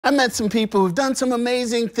I met some people who've done some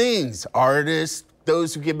amazing things. Artists,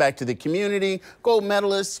 those who give back to the community, gold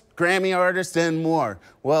medalists, Grammy artists, and more.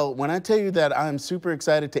 Well, when I tell you that I'm super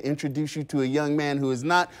excited to introduce you to a young man who is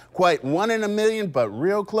not quite one in a million, but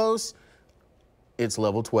real close, it's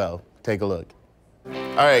Level 12. Take a look.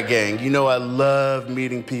 All right, gang, you know I love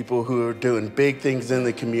meeting people who are doing big things in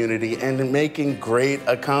the community and making great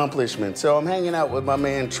accomplishments. So I'm hanging out with my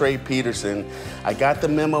man, Trey Peterson. I got the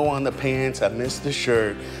memo on the pants, I missed the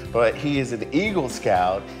shirt, but he is an Eagle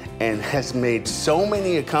Scout and has made so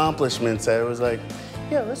many accomplishments that I was like,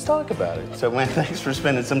 yeah, let's talk about it. So, man, thanks for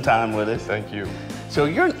spending some time with us. Thank you. So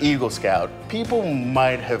you're an Eagle Scout. People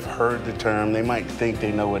might have heard the term, they might think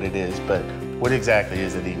they know what it is, but what exactly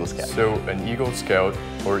is an Eagle Scout? So an Eagle Scout,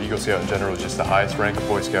 or Eagle Scout in general, is just the highest rank of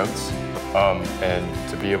Boy Scouts. And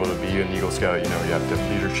to be able to be an Eagle Scout, you know, you have to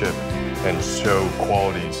have leadership and show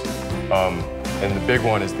qualities. And the big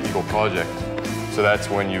one is the Eagle Project. So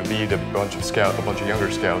that's when you lead a bunch of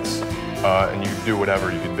younger scouts, and you do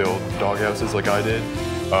whatever. You can build doghouses like I did.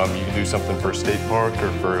 You can do something for a state park or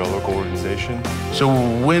for a local organization. So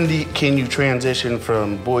when can you transition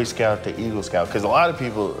from Boy Scout to Eagle Scout? Because a lot of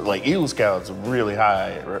people, like Eagle Scouts, really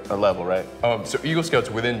high level, right? So Eagle Scouts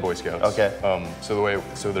within Boy Scouts. Okay.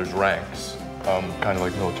 So there's ranks, kind of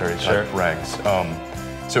like military type ranks.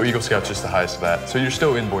 So Eagle Scout's just the highest of that. So you're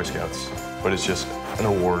still in Boy Scouts, but it's just an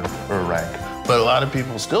award or a rank. But a lot of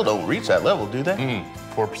people still don't reach that level, do they?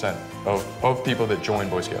 4% of people that join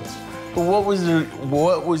Boy Scouts. But what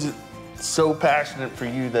was it so passionate for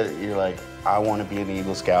you that you're like, I want to be an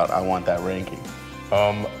Eagle Scout, I want that ranking?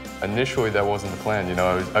 Initially, that wasn't the plan. You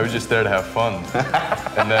know, I was just there to have fun,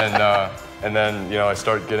 and then you know, I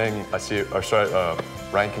started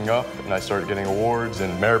ranking up, and I started getting awards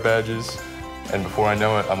and merit badges, and before I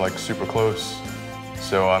know it, I'm like super close.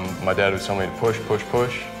 So my dad was telling me to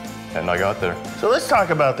push, and I got there. So let's talk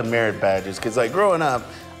about the merit badges, because like growing up,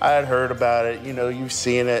 I had heard about it, you know, you've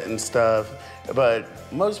seen it and stuff, but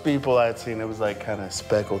most people I'd seen, it was like kind of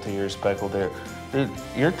speckled here, speckled there. Dude,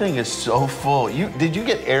 your thing is so full. Did you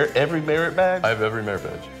get every merit badge? I have every merit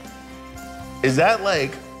badge. Is that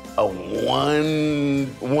like a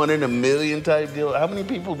one in a million type deal? How many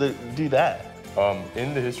people do that?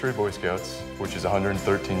 In the history of Boy Scouts, which is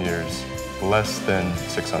 113 years, less than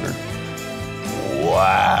 600.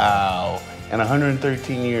 Wow. In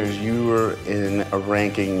 113 years, you were in a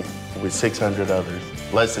ranking with 600 others,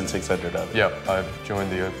 less than 600 others. Yeah, I've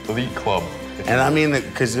joined the elite club. And I mean,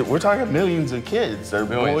 because we're talking millions of kids. They're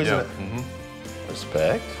boys. Yeah.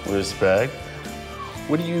 Respect.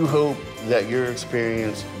 What do you hope that your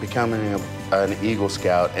experience becoming an Eagle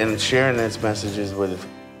Scout and sharing these messages with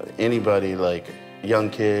anybody, like young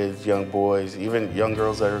kids, young boys, even young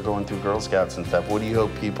girls that are going through Girl Scouts and stuff, what do you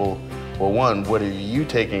hope people, well, one, what are you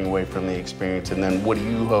taking away from the experience? And then what do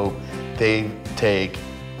you hope they take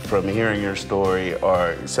from hearing your story,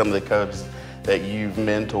 or some of the Cubs that you've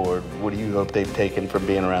mentored, what do you hope they've taken from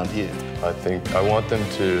being around you? I want them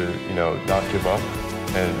to, you know, not give up.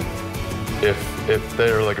 And if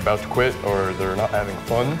they're like about to quit or they're not having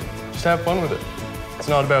fun, just have fun with it. It's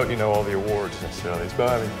not about, you know, all the awards necessarily. It's about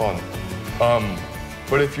having fun.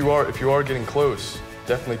 But if you are getting close,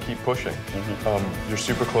 definitely keep pushing. You're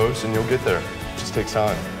super close and you'll get there. It just takes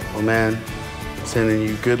time. Well, man, sending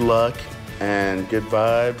you good luck and good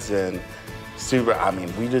vibes and super, I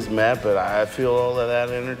mean, we just met, but I feel all of that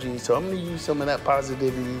energy. So I'm gonna use some of that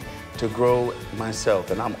positivity to grow myself,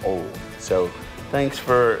 and I'm old. So thanks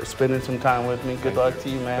for spending some time with me. Good luck to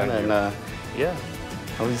you, man. And yeah,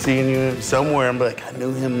 I'll be seeing you somewhere. I'm like, I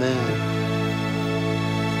knew him then.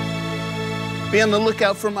 Be on the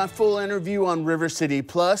lookout for my full interview on River City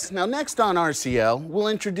Plus. Now, next on RCL, we'll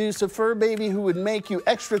introduce a fur baby who would make you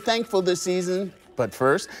extra thankful this season. But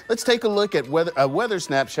first, let's take a look at a weather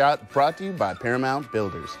snapshot brought to you by Paramount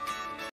Builders.